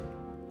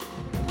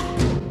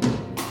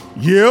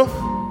Yeah?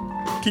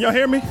 Can y'all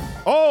hear me?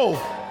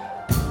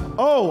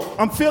 Oh,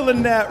 I'm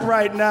feeling that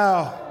right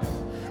now.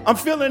 I'm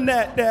feeling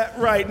that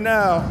right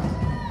now.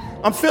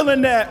 I'm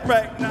feeling that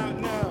right now.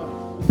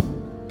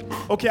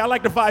 Okay, I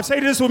like the vibe. Say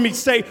this with me.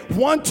 Say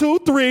 1, 2,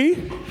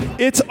 3.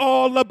 It's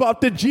all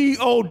about the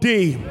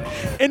G-O-D.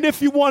 And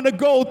if you want to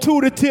go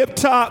to the tip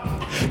top,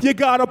 you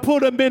got to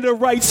put them in the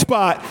right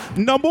spot.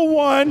 Number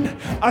one,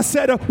 I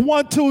said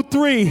 1, 2,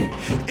 3.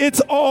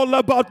 It's all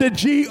about the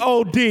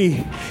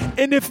G-O-D.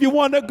 And if you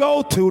want to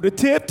go to the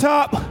tip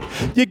top,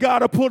 you got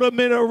to put them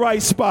in the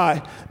right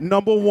spot.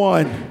 Number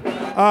one.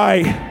 All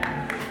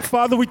right.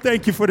 Father, we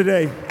thank you for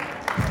today.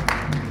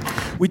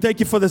 We thank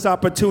you for this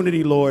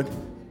opportunity, Lord.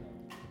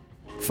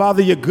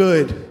 Father, you're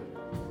good.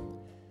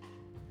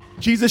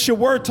 Jesus, your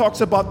word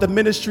talks about the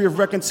ministry of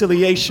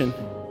reconciliation.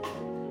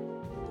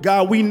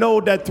 God, we know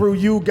that through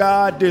you,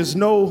 God, there's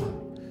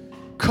no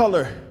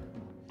color.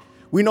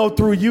 We know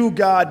through you,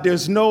 God,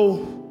 there's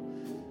no,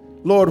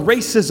 Lord,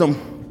 racism.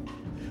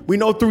 We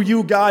know through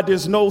you, God,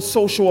 there's no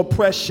social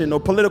oppression or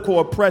political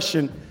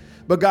oppression.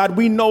 But God,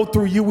 we know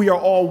through you, we are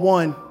all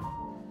one.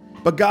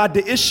 But God,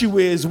 the issue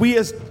is we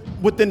as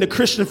within the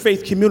Christian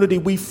faith community,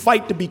 we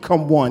fight to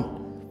become one.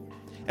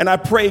 And I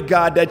pray,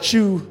 God, that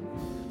you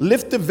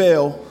lift the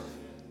veil.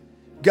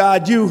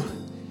 God, you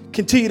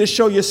continue to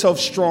show yourself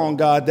strong,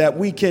 God, that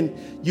we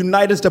can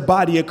unite as the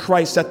body of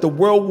Christ, that the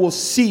world will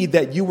see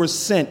that you were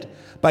sent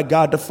by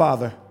God the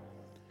Father.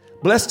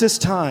 Bless this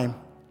time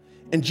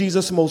in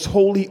Jesus' most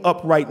holy,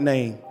 upright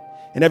name.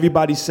 And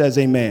everybody says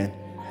amen.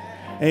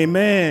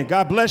 Amen.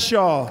 God bless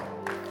y'all.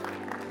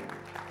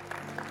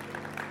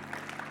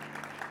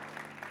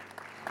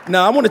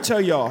 Now, I want to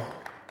tell y'all,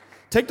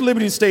 take the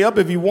liberty to stay up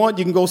if you want.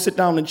 You can go sit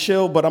down and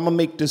chill, but I'm going to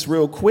make this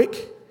real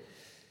quick.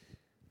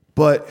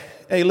 But,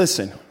 hey,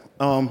 listen,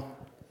 I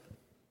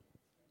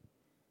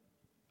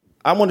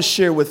want to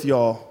share with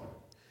y'all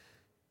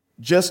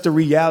just the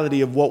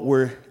reality of what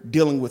we're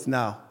dealing with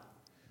now.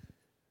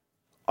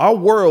 Our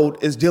world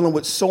is dealing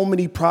with so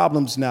many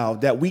problems now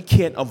that we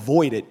can't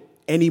avoid it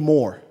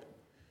anymore.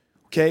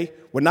 Okay?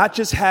 We're not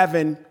just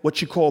having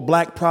what you call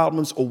black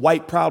problems or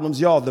white problems,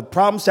 y'all. The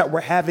problems that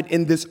we're having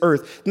in this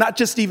earth, not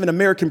just even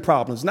American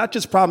problems, not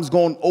just problems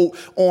going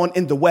on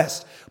in the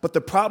West, but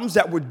the problems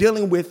that we're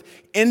dealing with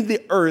in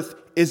the earth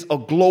is a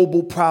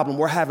global problem.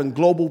 We're having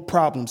global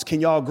problems. Can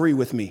y'all agree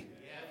with me?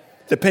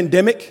 The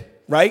pandemic,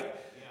 right?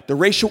 The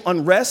racial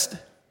unrest,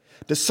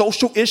 the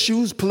social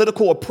issues,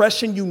 political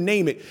oppression, you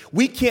name it.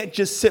 We can't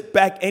just sit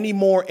back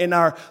anymore in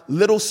our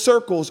little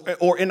circles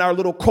or in our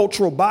little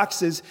cultural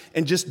boxes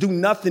and just do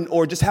nothing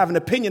or just have an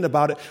opinion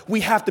about it. We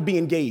have to be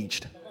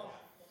engaged.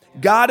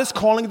 God is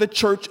calling the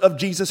church of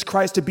Jesus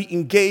Christ to be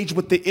engaged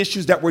with the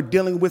issues that we're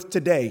dealing with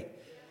today.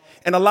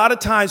 And a lot of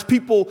times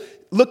people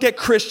look at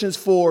Christians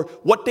for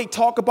what they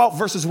talk about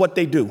versus what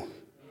they do.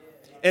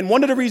 And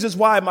one of the reasons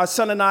why my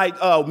son and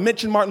I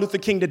mentioned Martin Luther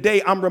King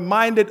today, I'm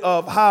reminded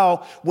of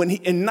how when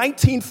in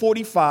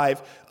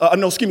 1965,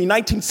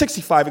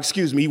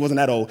 he wasn't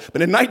that old,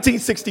 but in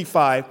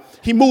 1965,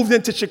 he moved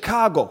into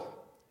Chicago.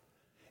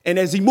 And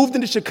as he moved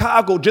into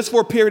Chicago, just for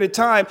a period of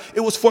time,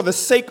 it was for the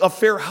sake of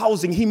fair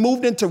housing. He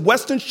moved into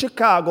Western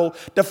Chicago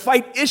to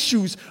fight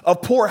issues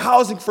of poor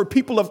housing for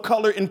people of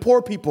color and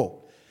poor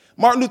people.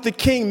 Martin Luther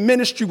King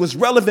ministry was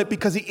relevant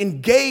because he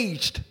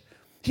engaged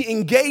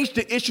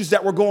the issues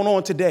that were going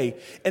on today.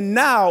 And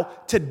now,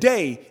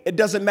 today, it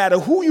doesn't matter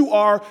who you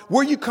are,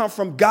 where you come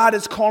from. God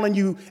is calling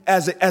you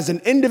as an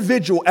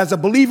individual, as a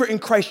believer in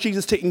Christ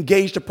Jesus, to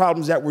engage the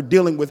problems that we're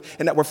dealing with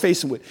and that we're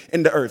facing with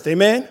in the earth.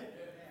 Amen?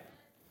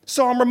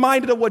 So I'm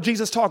reminded of what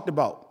Jesus talked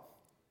about.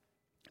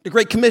 The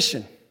Great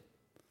Commission.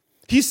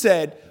 He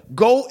said,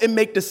 go and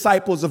make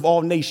disciples of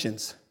all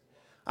nations.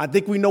 I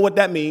think we know what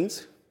that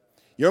means.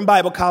 You're in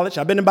Bible college.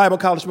 I've been in Bible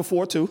college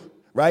before too,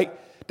 right?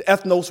 The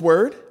ethnos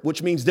word,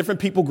 which means different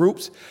people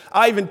groups.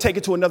 I even take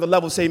it to another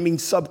level, say it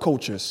means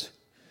subcultures.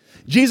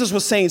 Jesus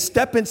was saying,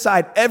 step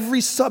inside every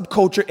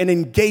subculture and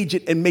engage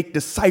it and make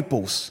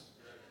disciples.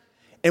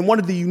 And one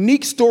of the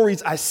unique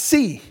stories I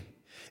see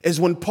is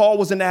when Paul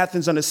was in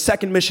Athens on his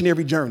second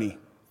missionary journey.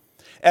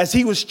 As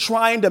he was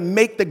trying to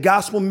make the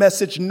gospel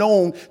message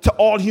known to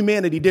all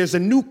humanity, there's a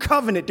new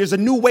covenant, there's a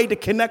new way to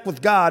connect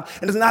with God,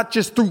 and it's not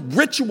just through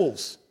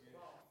rituals.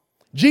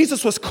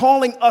 Jesus was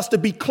calling us to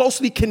be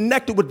closely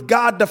connected with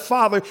God the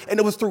Father, and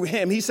it was through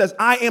him. He says,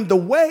 I am the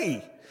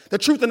way, the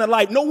truth, and the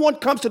life. No one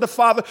comes to the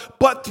Father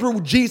but through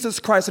Jesus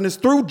Christ, and it's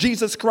through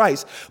Jesus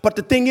Christ. But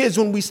the thing is,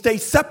 when we stay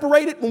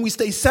separated, when we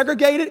stay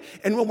segregated,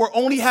 and when we're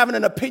only having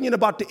an opinion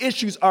about the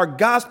issues, our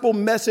gospel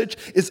message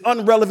is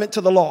irrelevant to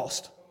the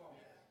lost.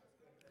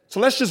 So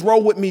let's just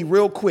roll with me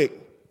real quick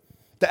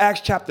to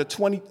Acts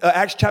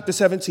chapter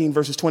 17,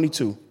 verses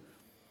 22.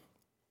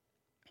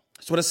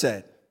 That's what it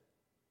said.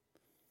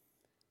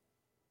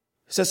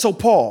 It says, so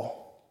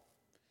Paul,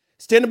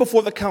 standing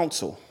before the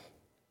council,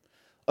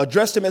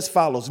 addressed him as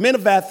follows. Men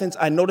of Athens,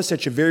 I notice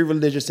that you're very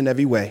religious in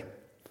every way.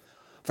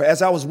 For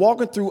as I was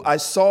walking through, I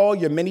saw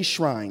your many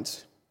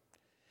shrines,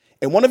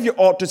 and one of your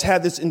altars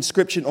had this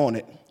inscription on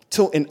it,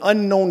 to an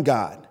unknown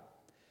God.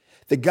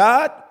 The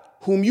God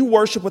whom you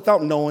worship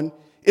without knowing,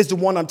 is the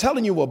one I'm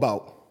telling you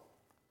about.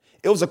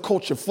 It was a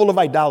culture full of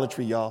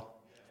idolatry, y'all.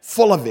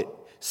 Full of it.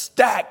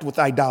 Stacked with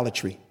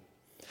idolatry.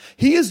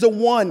 He is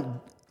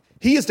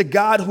the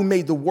God who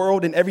made the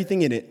world and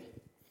everything in it.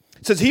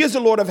 It says he is the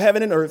Lord of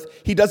heaven and earth.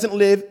 He doesn't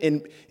live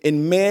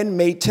in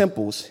man-made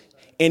temples,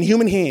 and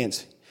human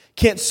hands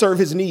can't serve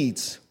his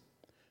needs,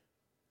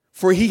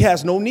 for he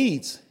has no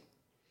needs.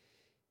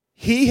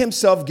 He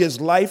himself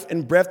gives life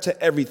and breath to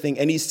everything,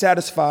 and he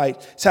satisfied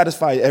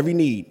every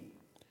need.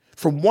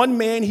 From one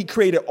man, he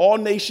created all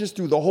nations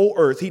through the whole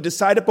earth. He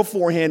decided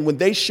beforehand when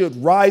they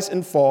should rise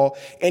and fall,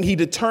 and he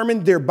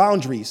determined their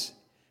boundaries.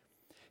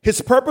 His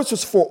purpose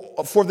was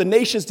for the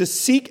nations to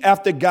seek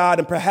after God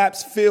and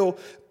perhaps feel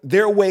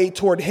their way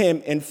toward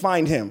him and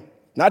find him.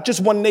 Not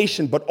just one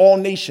nation, but all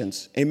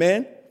nations.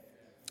 Amen?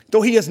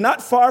 Though he is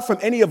not far from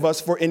any of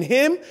us, for in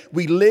him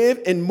we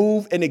live and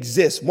move and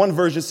exist. One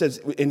version says,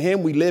 in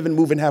him we live and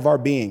move and have our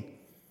being.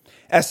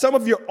 As some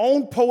of your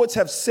own poets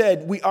have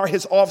said, we are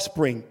his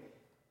offspring.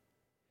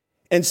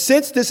 And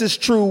since this is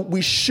true,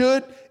 we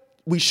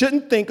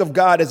shouldn't think of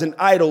God as an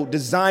idol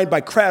designed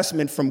by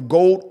craftsmen from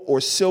gold or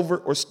silver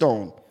or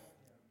stone.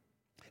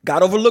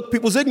 God overlooked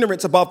people's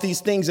ignorance about these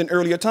things in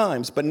earlier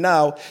times, but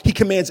now he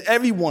commands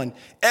everyone,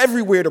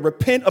 everywhere to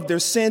repent of their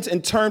sins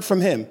and turn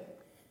from him.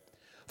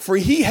 For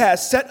he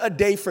has set a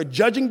day for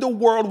judging the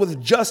world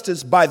with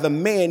justice by the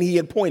man he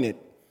appointed.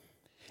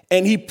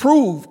 And he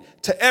proved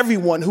to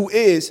everyone who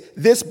is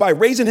this by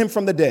raising him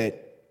from the dead.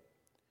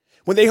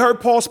 When they heard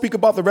Paul speak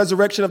about the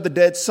resurrection of the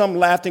dead, some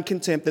laughed in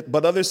contempt,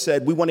 but others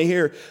said, we want to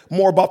hear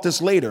more about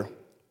this later.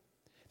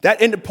 That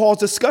ended Paul's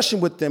discussion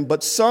with them,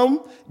 but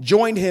some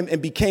joined him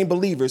and became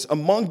believers.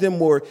 Among them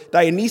were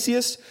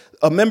Dionysius,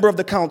 a member of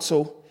the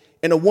council,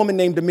 and a woman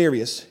named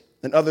Damaris,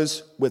 and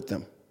others with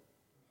them.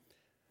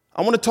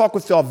 I want to talk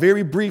with y'all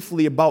very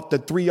briefly about the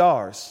 3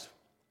 R's.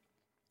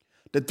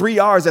 The 3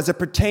 R's as it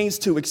pertains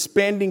to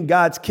expanding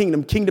God's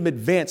kingdom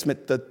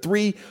advancement, the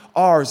 3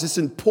 R's. It's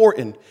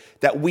important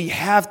that we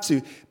have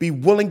to be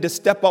willing to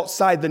step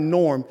outside the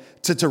norm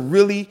to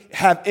really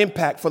have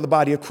impact for the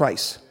body of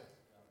Christ.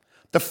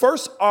 The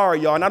first R,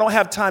 y'all, and I don't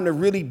have time to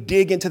really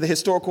dig into the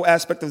historical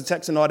aspect of the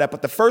text and all that,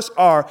 but the first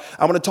R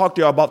I want to talk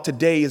to y'all about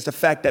today is the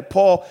fact that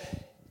Paul,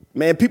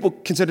 man, people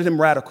considered him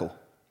radical.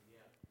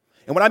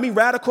 And when I mean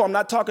radical, I'm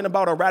not talking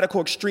about a radical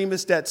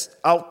extremist that's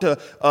out to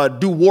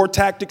do war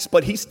tactics,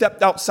 but he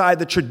stepped outside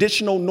the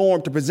traditional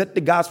norm to present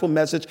the gospel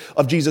message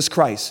of Jesus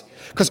Christ.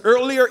 Because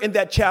earlier in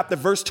that chapter,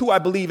 verse 2, I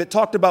believe, it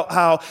talked about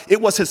how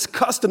it was his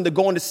custom to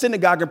go into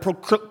synagogue and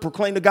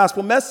proclaim the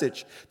gospel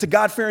message to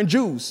God-fearing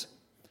Jews.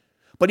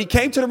 But he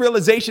came to the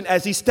realization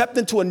as he stepped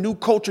into a new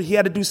culture, he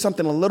had to do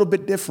something a little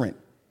bit different.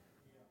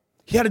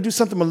 He had to do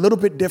something a little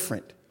bit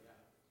different.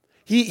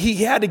 He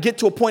had to get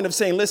to a point of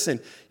saying, listen,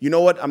 you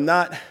know what, I'm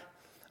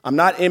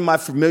not in my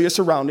familiar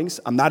surroundings.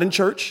 I'm not in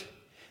church.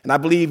 And I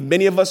believe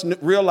many of us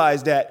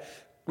realize that,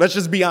 let's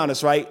just be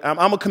honest, right?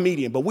 I'm a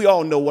comedian, but we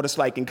all know what it's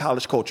like in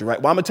college culture,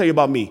 right? Well, I'm going to tell you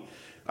about me,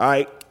 all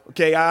right?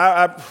 Okay,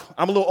 I'm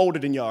a little older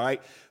than y'all,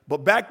 right?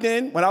 But back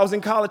then, when I was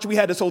in college, we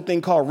had this whole thing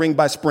called Ring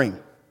by Spring,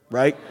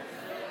 right?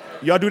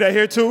 Y'all do that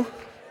here too?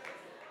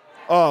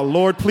 Oh,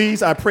 Lord,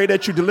 please, I pray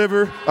that you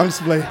deliver. I'm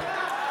just playing.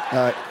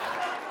 All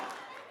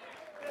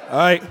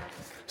right.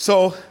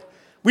 So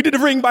we did the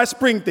Ring by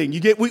Spring thing.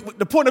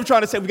 The point I'm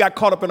trying to say, we got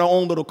caught up in our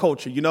own little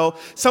culture, you know?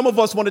 Some of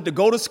us wanted to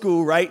go to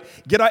school, right,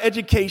 get our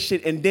education,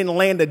 and then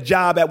land a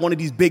job at one of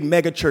these big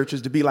mega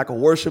churches to be like a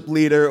worship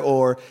leader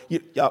or,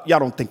 y'all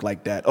don't think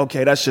like that.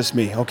 Okay, that's just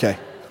me, okay.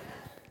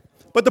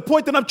 But the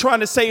point that I'm trying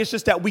to say is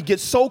just that we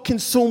get so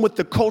consumed with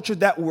the culture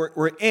that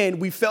we're in,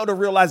 we fail to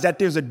realize that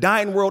there's a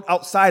dying world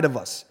outside of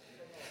us.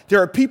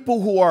 There are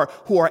people who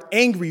are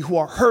angry, who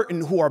are hurt,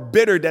 and who are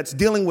bitter that's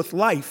dealing with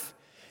life.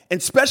 And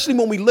especially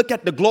when we look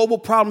at the global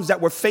problems that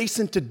we're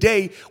facing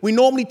today, we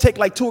normally take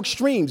like 2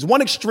 extremes.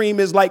 One extreme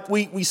is like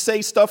we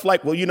say stuff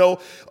like, well, you know,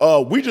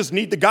 we just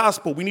need the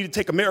gospel. We need to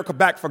take America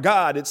back for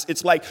God.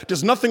 It's like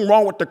there's nothing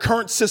wrong with the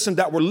current system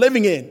that we're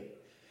living in.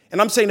 And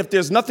I'm saying if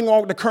there's nothing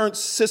wrong with the current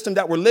system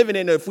that we're living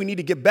in, or if we need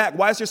to get back,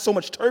 why is there so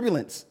much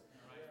turbulence?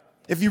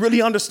 If you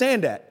really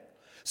understand that.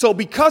 So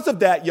because of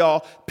that,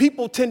 y'all,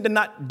 people tend to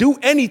not do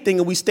anything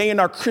and we stay in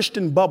our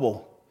Christian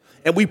bubble.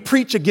 And we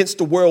preach against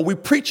the world. We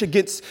preach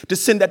against the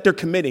sin that they're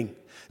committing.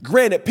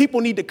 Granted,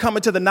 people need to come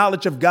into the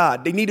knowledge of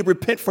God. They need to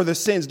repent for their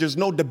sins. There's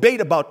no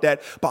debate about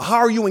that. But how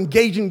are you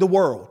engaging the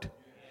world?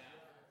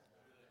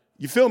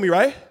 You feel me,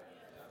 right?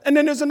 And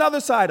then there's another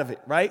side of it,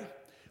 right?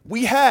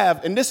 We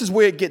have, and this is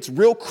where it gets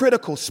real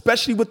critical,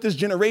 especially with this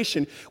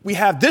generation. We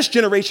have this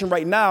generation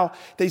right now.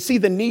 They see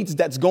the needs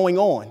that's going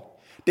on.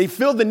 They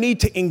feel the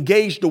need to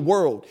engage the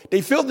world.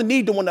 They feel the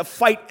need to want to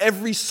fight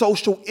every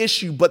social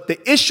issue. But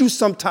the issue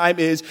sometimes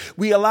is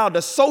we allow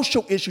the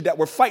social issue that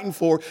we're fighting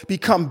for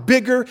become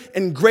bigger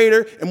and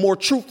greater and more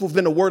truthful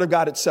than the word of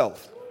God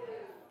itself.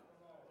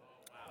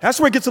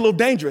 That's where it gets a little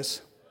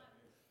dangerous.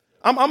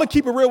 I'm going to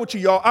keep it real with you,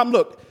 y'all.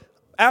 Look,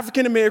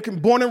 African American,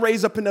 born and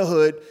raised up in the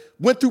hood,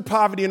 went through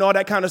poverty and all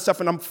that kind of stuff,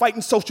 and I'm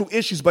fighting social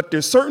issues, but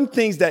there's certain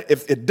things that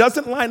if it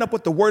doesn't line up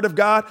with the word of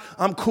God,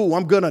 I'm cool,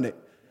 I'm good on it.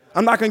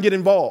 I'm not going to get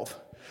involved.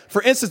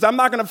 For instance, I'm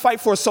not going to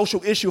fight for a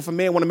social issue if a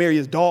man want to marry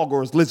his dog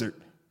or his lizard.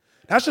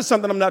 That's just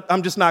something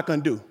I'm just not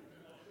going to do.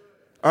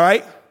 All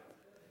right?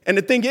 And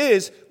the thing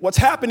is, what's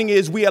happening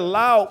is we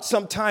allow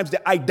sometimes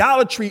the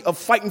idolatry of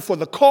fighting for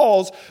the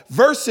cause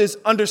versus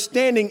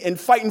understanding and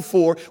fighting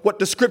for what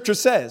the scripture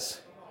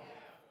says.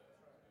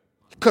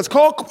 Because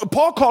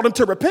Paul called him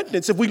to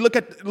repentance. If we look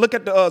at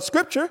the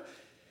scripture,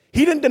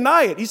 he didn't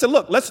deny it. He said,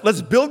 look,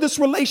 let's build this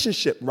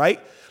relationship, right?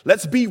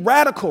 Let's be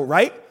radical,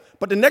 right?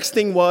 But the next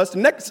thing was, the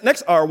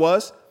next R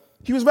was,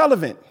 he was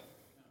relevant.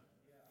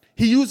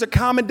 He used a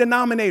common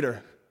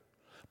denominator.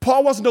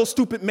 Paul wasn't no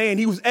stupid man.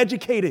 He was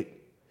educated.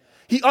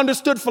 He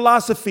understood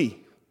philosophy.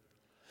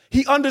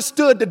 He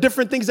understood the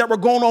different things that were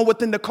going on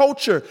within the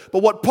culture.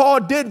 But what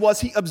Paul did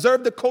was he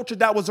observed the culture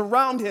that was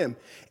around him,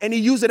 and he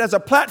used it as a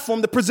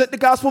platform to present the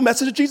gospel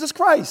message of Jesus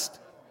Christ.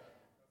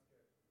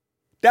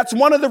 That's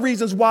one of the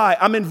reasons why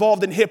I'm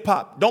involved in hip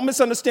hop. Don't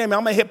misunderstand me.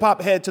 I'm a hip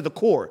hop head to the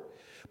core.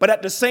 But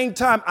at the same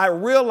time, I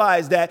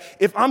realize that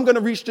if I'm going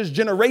to reach this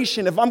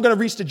generation, if I'm going to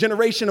reach the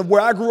generation of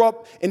where I grew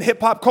up in hip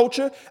hop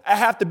culture, I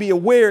have to be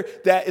aware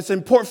that it's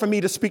important for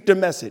me to speak their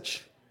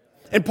message.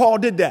 And Paul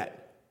did that.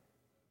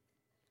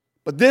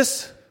 But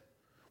this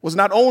was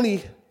not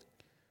only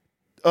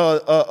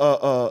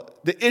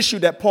the issue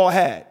that Paul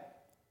had.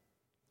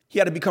 He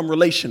had to become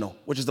relational,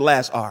 which is the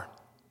last R.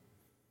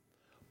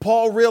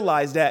 Paul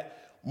realized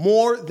that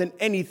more than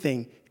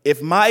anything,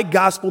 if my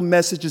gospel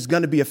message is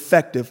going to be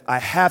effective, I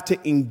have to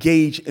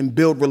engage and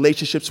build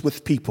relationships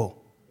with people.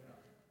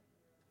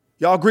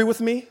 Y'all agree with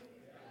me?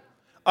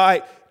 All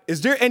right.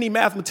 Is there any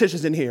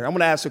mathematicians in here? I'm going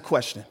to ask a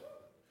question.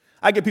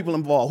 I get people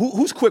involved.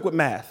 Who's quick with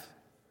math?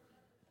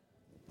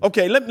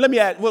 Okay, let me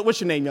ask,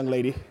 what's your name, young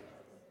lady?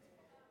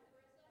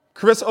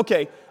 Carissa?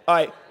 Okay, all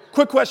right.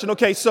 Quick question.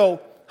 Okay, so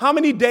how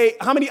many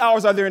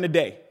hours are there in a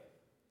day?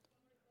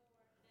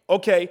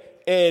 Okay,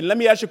 and let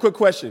me ask you a quick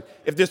question.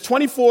 If there's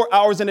 24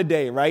 hours in a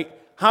day, right,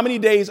 how many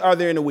days are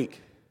there in a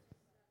week?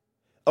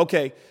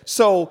 Okay,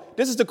 so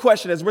this is the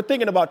question as we're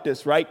thinking about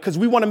this, right? Because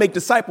we want to make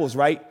disciples,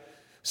 right?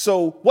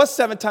 So what's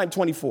 7 times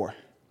 24?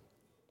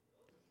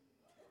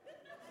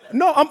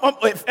 No,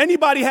 if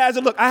anybody has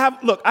it,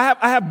 I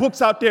have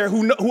books out there.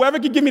 Whoever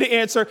can give me the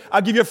answer,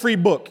 I'll give you a free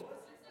book.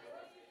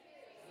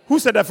 Who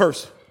said that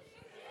first?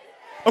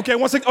 Okay,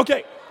 one second.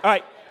 Okay, all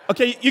right.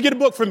 Okay, you get a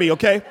book from me,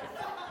 okay?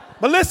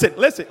 But listen.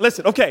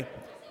 Okay,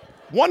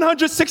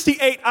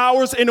 168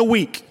 hours in a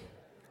week.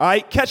 All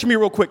right, catch me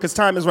real quick because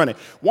time is running.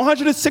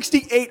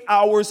 168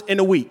 hours in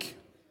a week.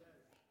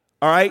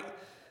 All right,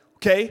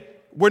 okay.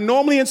 We're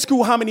normally in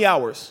school how many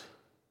hours?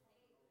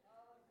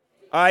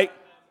 All right.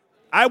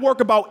 I work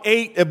about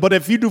 8, but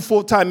if you do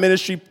full-time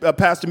ministry,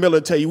 Pastor Miller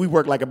will tell you we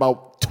work like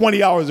about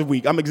 20 hours a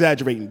week. I'm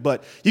exaggerating,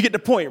 but you get the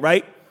point,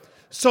 right?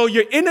 So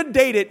you're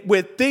inundated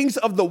with things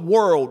of the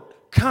world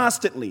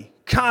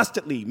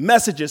constantly,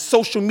 messages,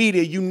 social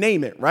media, you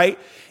name it, right?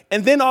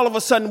 And then all of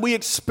a sudden we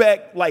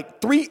expect like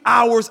 3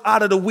 hours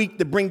out of the week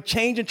to bring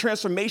change and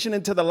transformation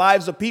into the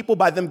lives of people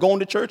by them going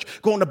to church,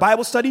 going to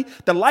Bible study.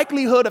 The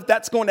likelihood of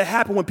that's going to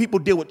happen when people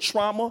deal with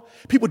trauma,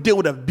 people deal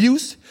with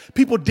abuse,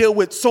 people deal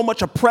with so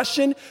much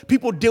oppression,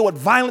 people deal with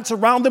violence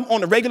around them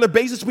on a regular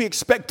basis. We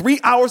expect 3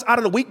 hours out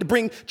of the week to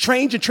bring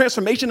change and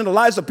transformation in the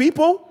lives of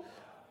people?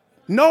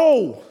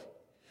 No.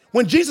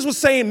 When Jesus was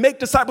saying make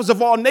disciples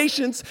of all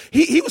nations,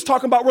 he was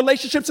talking about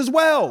relationships as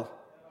well.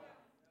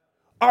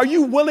 Are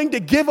you willing to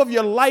give of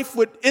your life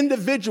with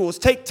individuals,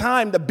 take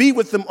time to be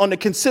with them on a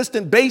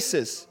consistent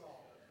basis?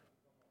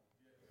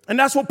 And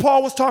that's what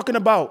Paul was talking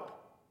about.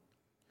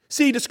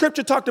 See, the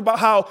scripture talked about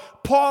how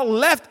Paul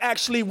left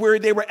actually where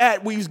they were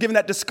at, where he was giving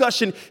that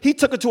discussion. He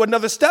took it to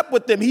another step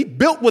with them. He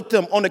built with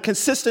them on a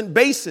consistent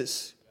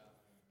basis.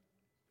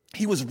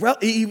 He was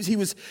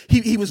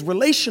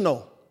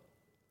relational.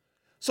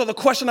 So the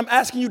question I'm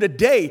asking you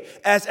today,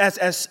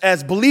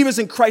 as believers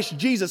in Christ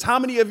Jesus, how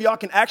many of y'all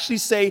can actually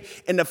say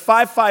in the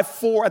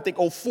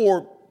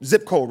 554,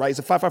 zip code, right? Is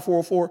it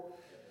 55404? All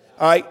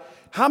right.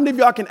 How many of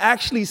y'all can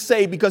actually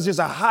say, because there's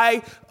a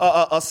high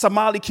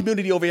Somali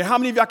community over here, how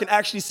many of y'all can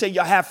actually say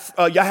y'all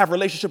have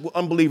relationship with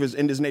unbelievers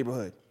in this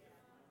neighborhood?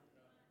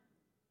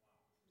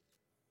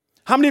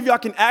 How many of y'all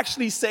can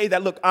actually say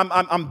that, look,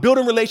 I'm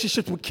building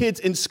relationships with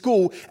kids in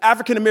school,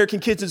 African-American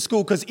kids in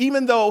school, because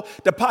even though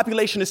the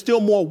population is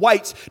still more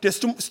whites,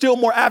 there's still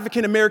more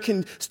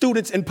African-American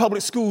students in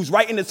public schools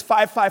right in this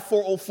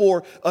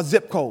 55404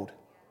 zip code.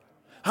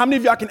 How many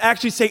of y'all can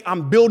actually say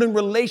I'm building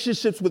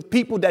relationships with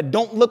people that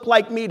don't look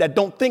like me, that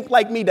don't think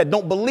like me, that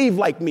don't believe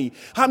like me?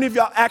 How many of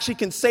y'all actually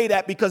can say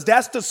that? Because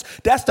that's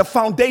the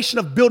foundation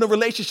of building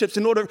relationships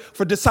in order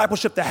for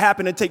discipleship to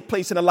happen and take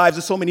place in the lives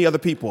of so many other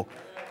people.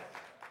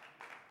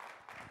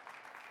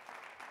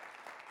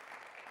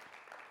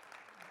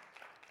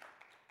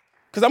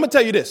 Because I'm going to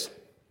tell you this,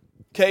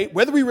 okay?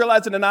 Whether we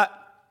realize it or not,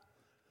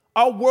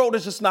 our world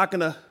is just not going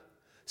to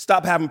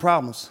stop having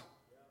problems.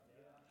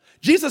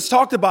 Jesus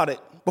talked about it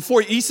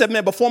he said,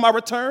 man, before my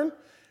return,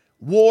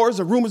 wars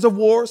or rumors of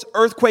wars,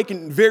 earthquake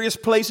in various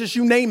places,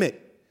 you name it.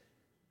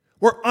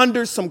 We're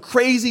under some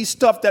crazy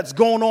stuff that's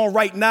going on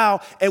right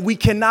now, and we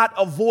cannot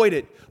avoid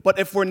it. But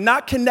if we're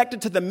not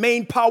connected to the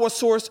main power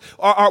source,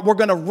 we're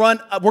going to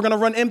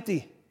run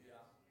empty.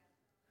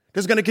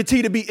 There's going to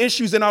continue to be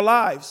issues in our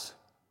lives.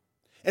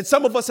 And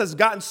some of us has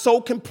gotten so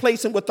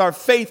complacent with our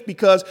faith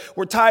because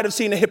we're tired of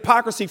seeing the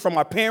hypocrisy from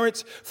our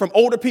parents, from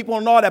older people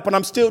and all that. But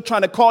I'm still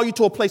trying to call you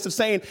to a place of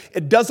saying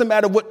it doesn't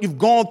matter what you've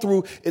gone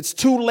through. It's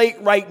too late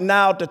right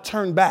now to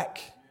turn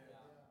back.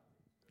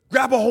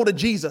 Grab a hold of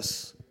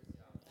Jesus.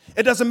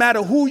 It doesn't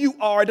matter who you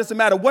are. It doesn't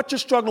matter what you're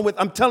struggling with.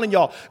 I'm telling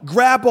y'all,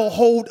 grab a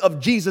hold of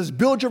Jesus.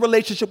 Build your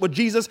relationship with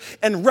Jesus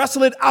and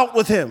wrestle it out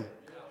with him.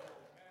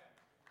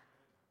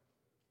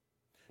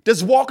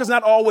 This walk is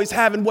not always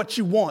having what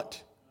you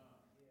want.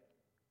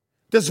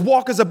 This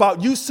walk is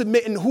about you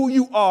submitting who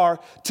you are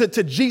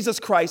to Jesus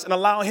Christ and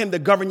allowing him to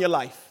govern your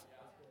life.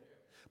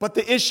 But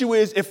the issue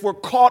is if we're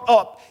caught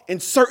up in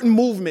certain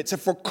movements,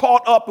 if we're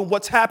caught up in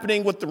what's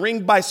happening with the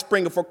Ring by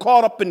Spring, if we're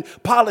caught up in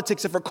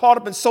politics, if we're caught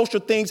up in social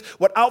things,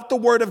 without the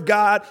word of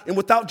God and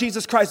without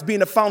Jesus Christ being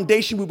the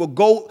foundation, we will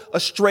go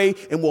astray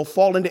and we'll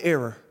fall into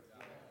error.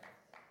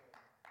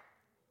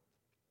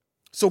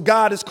 So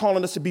God is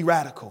calling us to be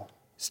radical,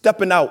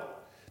 stepping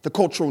out the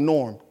cultural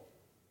norm.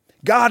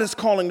 God is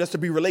calling us to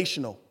be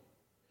relational.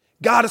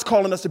 God is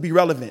calling us to be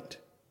relevant.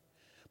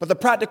 But the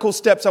practical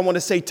steps I want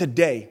to say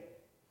today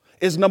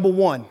is number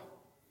one,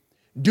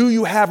 do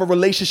you have a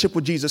relationship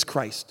with Jesus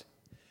Christ?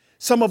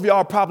 Some of y'all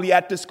are probably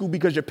at this school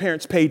because your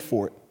parents paid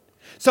for it.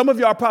 Some of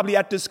y'all are probably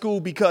at this school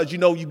because, you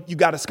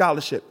got a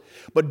scholarship.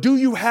 But do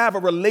you have a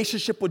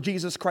relationship with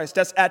Jesus Christ?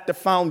 That's at the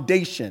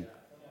foundation.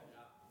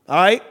 All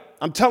right?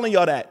 I'm telling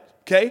y'all that.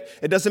 Okay?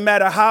 It doesn't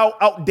matter how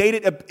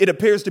outdated it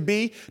appears to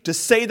be. To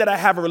say that I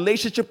have a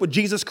relationship with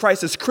Jesus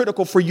Christ is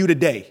critical for you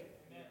today.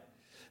 Amen.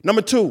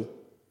 Number two,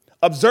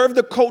 observe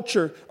the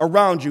culture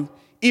around you,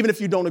 even if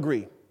you don't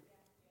agree.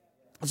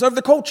 Observe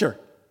the culture.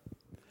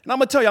 And I'm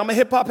going to tell you, I'm a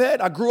hip hop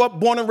head. I grew up,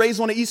 born and raised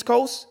on the East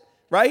Coast,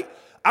 right?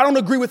 I don't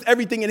agree with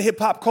everything in hip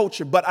hop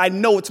culture, but I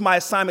know it's my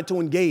assignment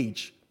to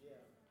engage.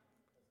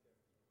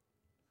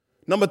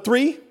 Number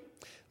three,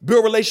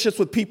 build relationships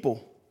with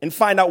people and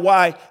find out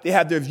why they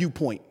have their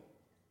viewpoint.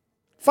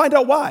 Find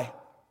out why.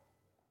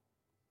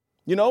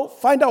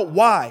 Find out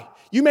why.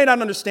 You may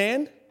not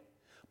understand,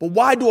 but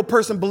why do a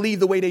person believe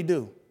the way they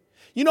do?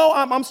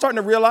 I'm starting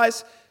to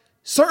realize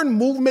certain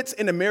movements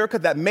in America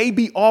that may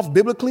be off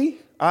biblically,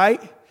 all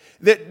right,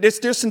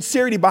 there's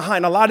sincerity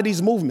behind a lot of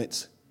these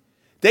movements.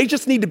 They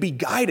just need to be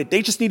guided.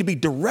 They just need to be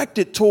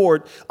directed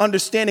toward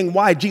understanding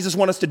why Jesus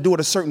wants us to do it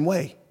a certain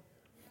way.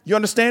 You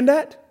understand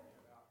that?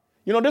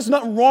 There's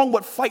nothing wrong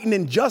with fighting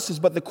injustice,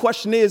 but the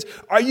question is,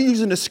 are you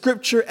using the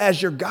scripture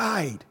as your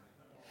guide?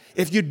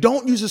 If you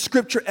don't use the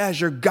scripture as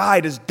your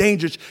guide, it's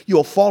dangerous.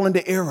 You'll fall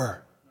into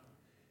error.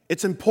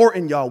 It's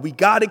important, y'all. We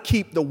got to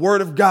keep the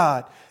word of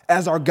God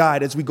as our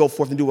guide as we go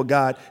forth and do what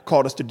God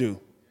called us to do.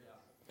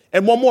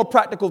 And one more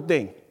practical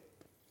thing.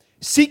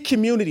 Seek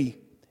community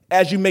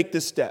as you make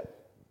this step.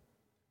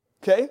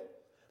 Okay?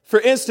 For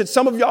instance,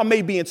 some of y'all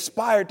may be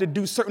inspired to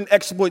do certain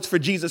exploits for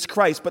Jesus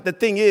Christ, but the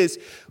thing is,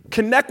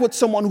 connect with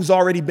someone who's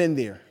already been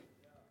there.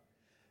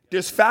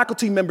 There's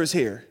faculty members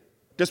here.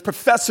 There's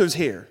professors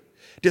here.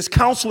 There's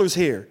counselors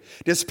here.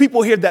 There's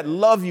people here that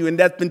love you and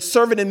that's been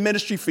serving in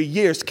ministry for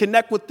years.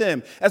 Connect with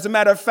them. As a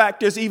matter of fact,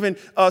 there's even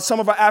some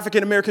of our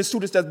African-American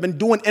students that's been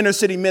doing inner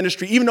city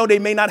ministry, even though they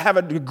may not have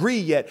a degree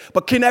yet,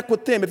 but connect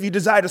with them if you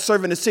desire to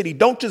serve in the city.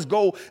 Don't just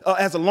go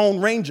as a lone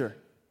ranger.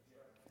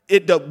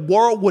 The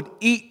world would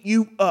eat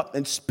you up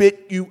and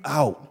spit you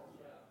out.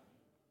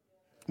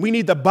 We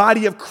need the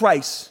body of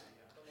Christ.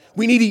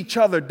 We need each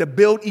other to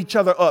build each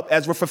other up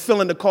as we're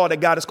fulfilling the call that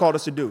God has called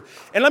us to do.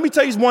 And let me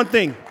tell you one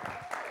thing.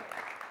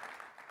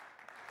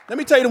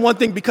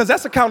 Because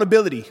that's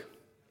accountability.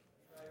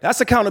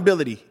 That's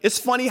accountability. It's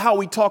funny how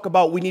we talk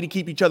about we need to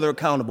keep each other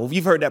accountable.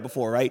 You've heard that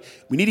before, right?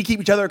 We need to keep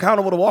each other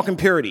accountable to walk in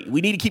purity. We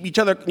need to keep each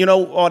other,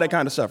 all that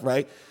kind of stuff,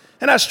 right?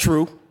 And that's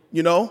true,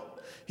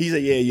 He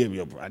said,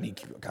 yeah, bro, I need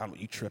to keep you accountable.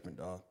 You tripping,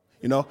 dog.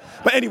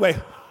 But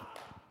anyway,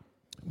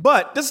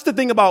 this is the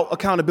thing about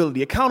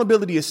accountability.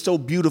 Accountability is so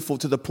beautiful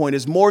to the point.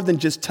 It's more than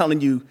just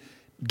telling you,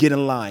 get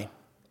in line.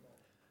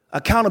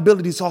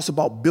 Accountability is also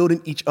about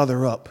building each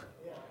other up.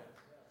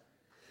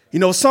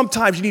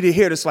 Sometimes you need to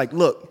hear this like,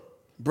 look,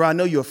 bro, I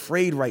know you're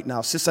afraid right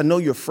now. Sis, I know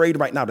you're afraid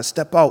right now to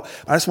step out.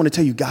 I just want to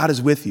tell you, God is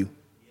with you.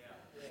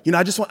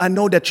 I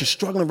know that you're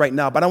struggling right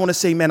now, but I want to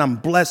say, man, I'm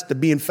blessed to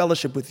be in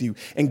fellowship with you.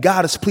 And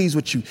God is pleased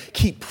with you.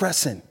 Keep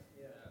pressing.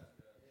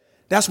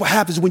 That's what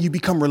happens when you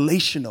become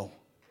relational.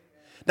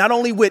 Not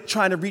only with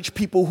trying to reach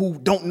people who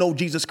don't know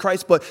Jesus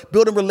Christ, but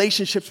building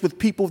relationships with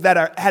people that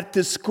are at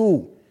this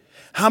school.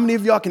 How many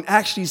of y'all can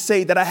actually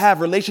say that I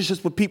have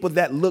relationships with people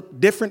that look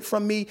different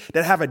from me,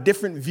 that have a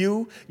different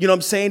view,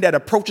 that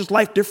approaches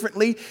life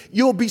differently?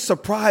 You'll be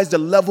surprised the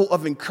level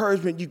of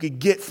encouragement you could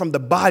get from the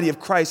body of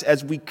Christ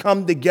as we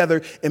come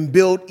together and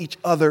build each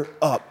other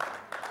up.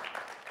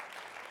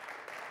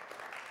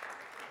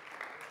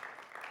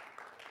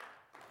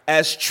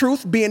 as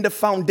truth being the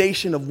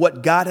foundation of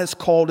what God has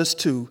called us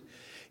to,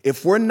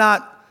 if we're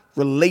not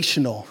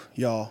relational,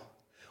 y'all,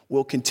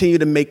 we'll continue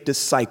to make this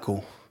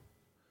cycle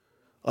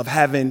of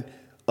having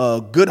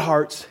good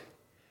hearts,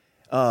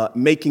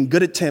 making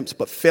good attempts,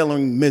 but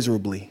failing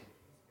miserably.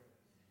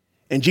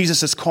 And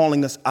Jesus is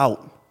calling us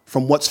out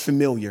from what's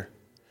familiar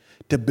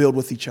to build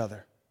with each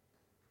other.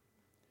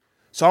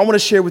 So I want to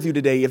share with you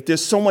today, if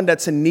there's someone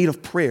that's in need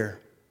of prayer,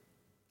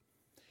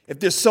 if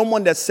there's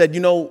someone that said,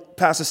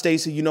 Pastor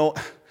Stacy,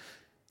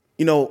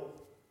 I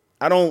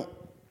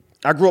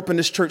grew up in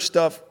this church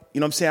stuff, I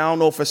don't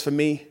know if it's for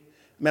me.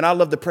 Man, I'd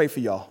love to pray for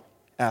y'all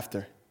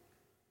after.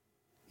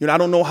 I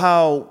don't know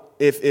how,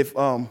 if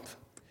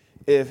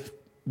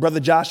Brother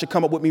Josh should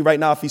come up with me right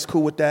now, if he's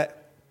cool with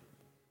that.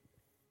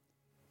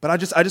 But I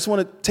just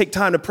want to take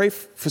time to pray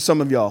for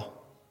some of y'all.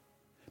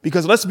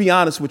 Because let's be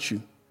honest with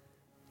you.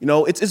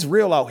 It's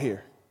real out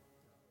here.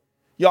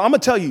 I'm going to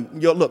tell you,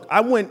 look,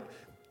 I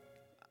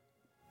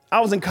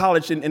was in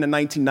college in the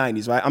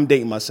 1990s, right? I'm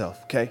dating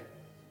myself, okay?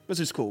 This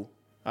is cool,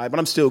 all right? But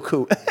I'm still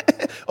cool.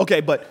 Okay,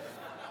 but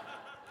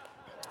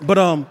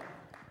I'm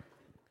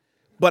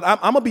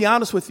going to be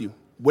honest with you.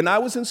 When I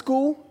was in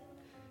school,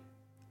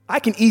 I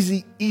can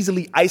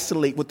easily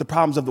isolate with the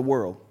problems of the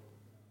world.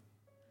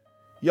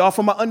 Y'all,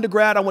 for my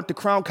undergrad, I went to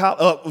Crown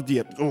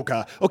College.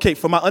 Okay,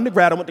 for my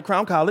undergrad, I went to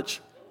Crown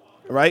College,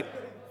 right?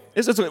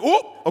 It's just,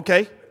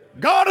 okay.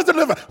 God is a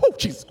deliverer. Oh,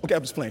 jeez. Okay,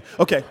 I'm just playing.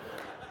 Okay.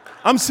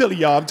 I'm silly,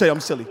 y'all. I'm telling you,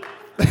 I'm silly.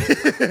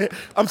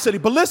 I'm silly.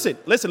 But listen,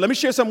 let me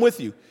share something with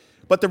you.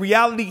 But the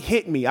reality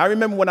hit me. I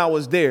remember when I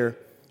was there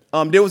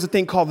was a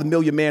thing called the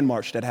Million Man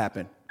March that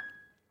happened.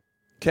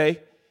 Okay?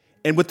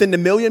 And within the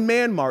Million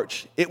Man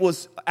March, it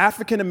was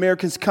African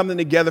Americans coming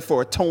together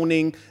for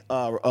atoning,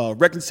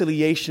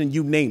 reconciliation,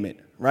 you name it,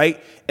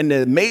 right? And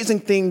the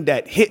amazing thing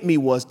that hit me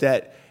was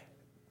that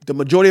the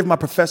majority of my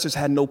professors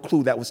had no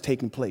clue that was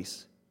taking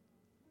place.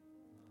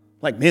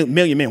 Like,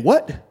 Million Man,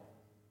 what?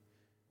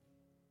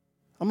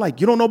 I'm like,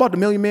 you don't know about the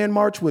Million Man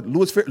March with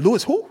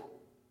Louis who?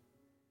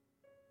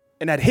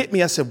 And that hit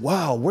me. I said,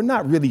 wow, we're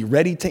not really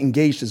ready to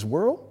engage this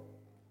world.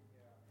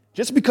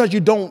 Just because you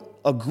don't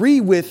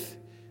agree with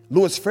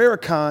Louis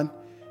Farrakhan,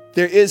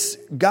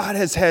 God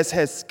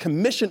has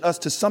commissioned us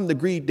to some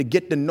degree to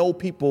get to know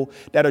people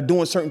that are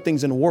doing certain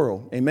things in the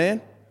world.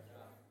 Amen?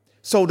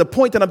 So the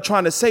point that I'm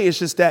trying to say is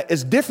just that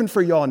it's different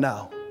for y'all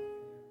now.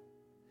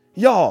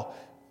 Y'all,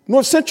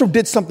 North Central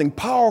did something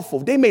powerful.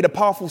 They made a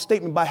powerful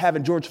statement by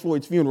having George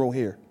Floyd's funeral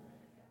here.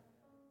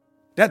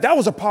 That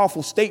was a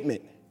powerful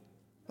statement,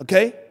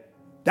 okay?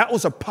 That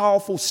was a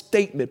powerful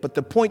statement. But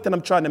the point that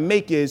I'm trying to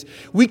make is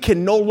we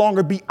can no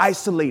longer be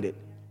isolated.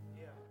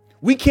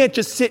 We can't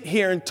just sit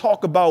here and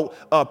talk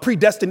about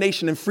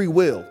predestination and free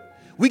will.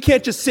 We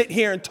can't just sit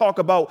here and talk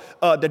about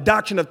the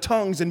doctrine of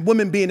tongues and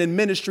women being in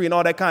ministry and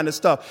all that kind of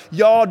stuff.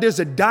 Y'all, there's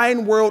a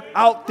dying world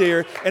out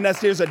there. And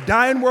as there's a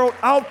dying world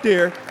out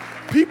there,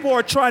 people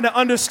are trying to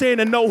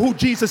understand and know who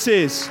Jesus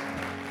is.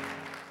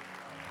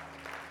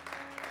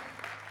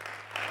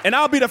 And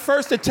I'll be the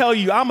first to tell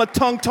you, I'm a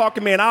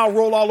tongue-talking man. I'll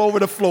roll all over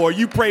the floor.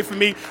 You pray for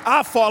me,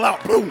 I'll fall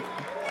out. Boom.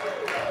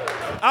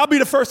 I'll be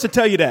the first to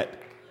tell you that.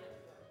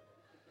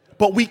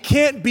 But we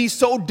can't be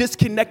so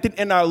disconnected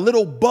in our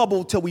little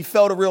bubble till we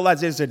fail to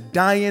realize there's a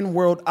dying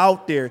world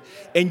out there.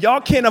 And y'all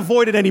can't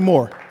avoid it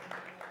anymore.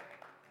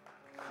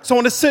 So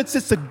in a sense,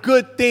 it's a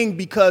good thing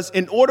because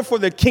in order for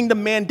the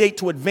kingdom mandate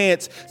to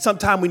advance,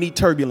 sometimes we need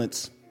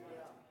turbulence.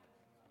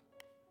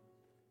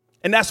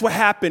 And that's what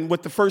happened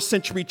with the first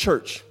century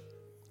church.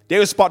 They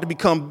were about to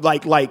become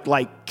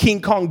like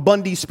King Kong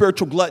Bundy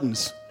spiritual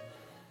gluttons.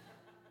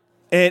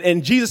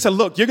 And Jesus said,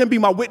 look, you're going to be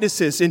my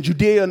witnesses in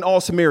Judea and all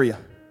Samaria,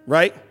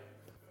 right?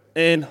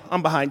 And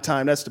I'm behind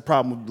time. That's the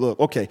problem. Look,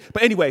 okay.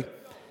 But anyway,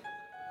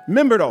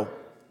 remember though,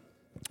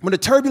 when the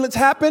turbulence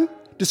happened,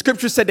 the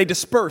scripture said they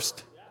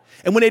dispersed.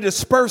 And when they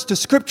dispersed, the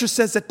scripture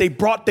says that they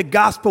brought the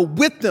gospel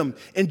with them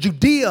in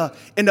Judea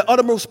and the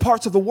uttermost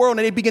parts of the world,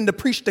 and they began to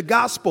preach the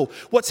gospel.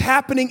 What's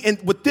happening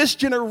with this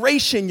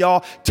generation,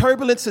 y'all,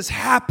 turbulence is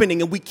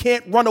happening, and we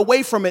can't run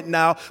away from it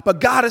now.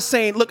 But God is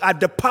saying, look, I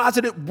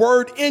deposited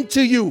word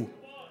into you.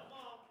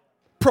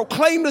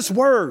 Proclaim this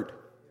word.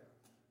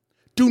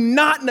 Do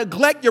not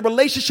neglect your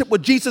relationship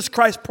with Jesus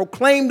Christ.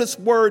 Proclaim this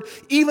word.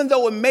 Even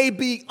though it may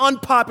be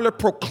unpopular,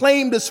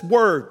 proclaim this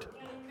word.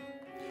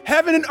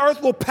 Heaven and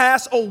earth will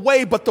pass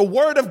away, but the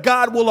word of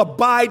God will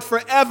abide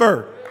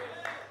forever.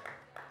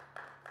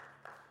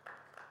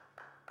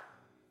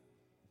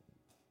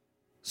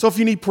 So if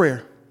you need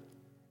prayer,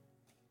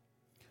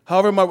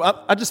 however,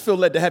 I just feel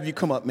led to have you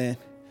come up, man.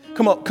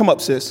 Come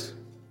up, sis.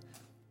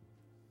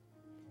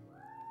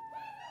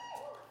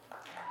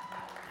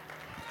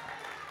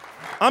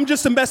 I'm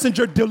just a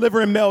messenger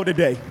delivering mail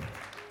today.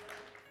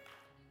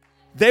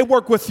 They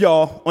work with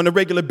y'all on a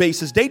regular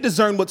basis. They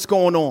discern what's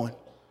going on.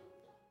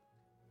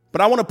 But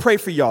I want to pray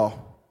for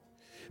y'all.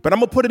 But I'm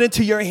going to put it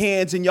into your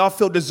hands and y'all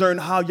feel discern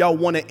how y'all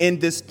want to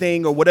end this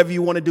thing or whatever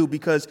you want to do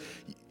because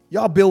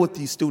y'all build with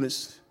these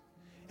students.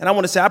 And I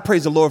want to say I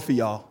praise the Lord for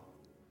y'all.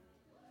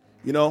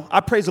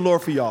 I praise the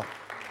Lord for y'all.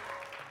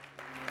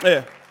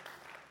 Yeah.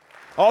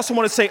 I also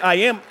want to say I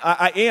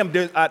am.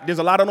 There's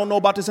a lot I don't know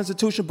about this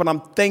institution, but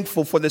I'm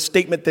thankful for the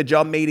statement that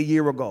y'all made a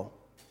year ago.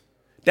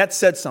 That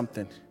said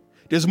something.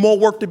 There's more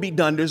work to be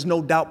done, there's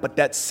no doubt, but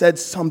that said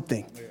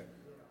something. You know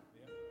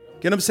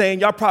what I'm saying?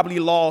 Y'all probably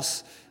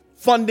lost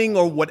funding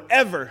or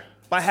whatever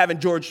by having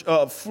George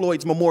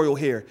Floyd's memorial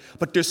here.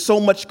 But there's so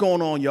much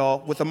going on,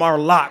 y'all, with Amar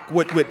Locke,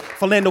 with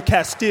Philando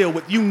Castile,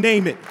 with you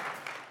name it.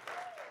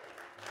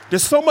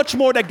 There's so much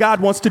more that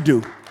God wants to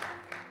do.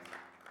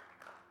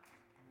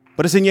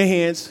 But it's in your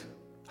hands,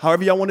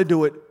 however y'all want to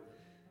do it.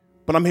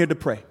 But I'm here to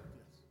pray.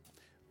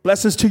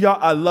 Blessings to y'all.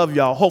 I love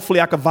y'all. Hopefully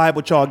I can vibe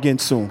with y'all again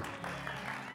soon.